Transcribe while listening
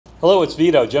Hello, it's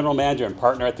Vito, General Manager and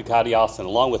Partner at Ducati Austin,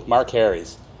 along with Mark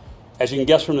Harries. As you can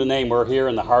guess from the name, we're here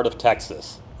in the heart of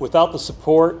Texas. Without the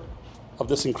support of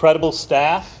this incredible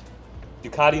staff,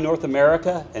 Ducati North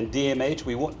America and DMH,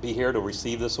 we wouldn't be here to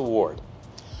receive this award.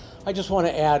 I just want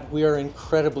to add, we are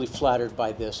incredibly flattered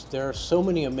by this. There are so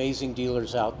many amazing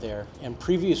dealers out there, and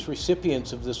previous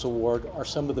recipients of this award are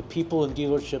some of the people and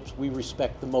dealerships we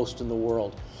respect the most in the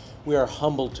world. We are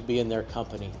humbled to be in their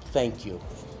company. Thank you.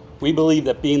 We believe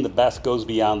that being the best goes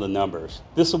beyond the numbers.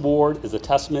 This award is a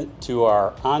testament to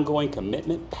our ongoing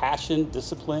commitment, passion,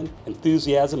 discipline,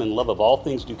 enthusiasm, and love of all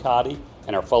things Ducati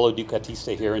and our fellow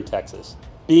Ducatisti here in Texas.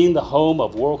 Being the home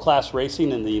of world-class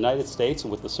racing in the United States and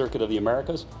with the Circuit of the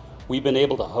Americas, we've been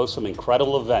able to host some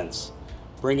incredible events,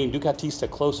 bringing Ducatista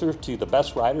closer to the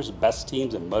best riders, best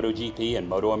teams in MotoGP and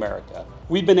Moto America.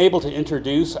 We've been able to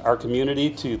introduce our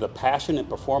community to the passion and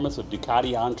performance of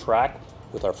Ducati on track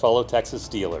with our fellow Texas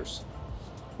dealers.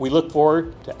 We look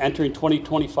forward to entering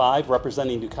 2025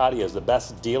 representing Ducati as the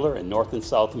best dealer in North and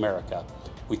South America.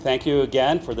 We thank you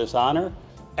again for this honor.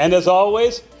 And as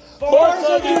always,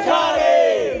 FORZA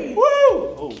DUCATI!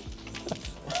 Woo!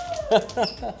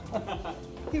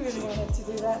 He really wanted to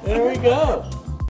do that. There we go.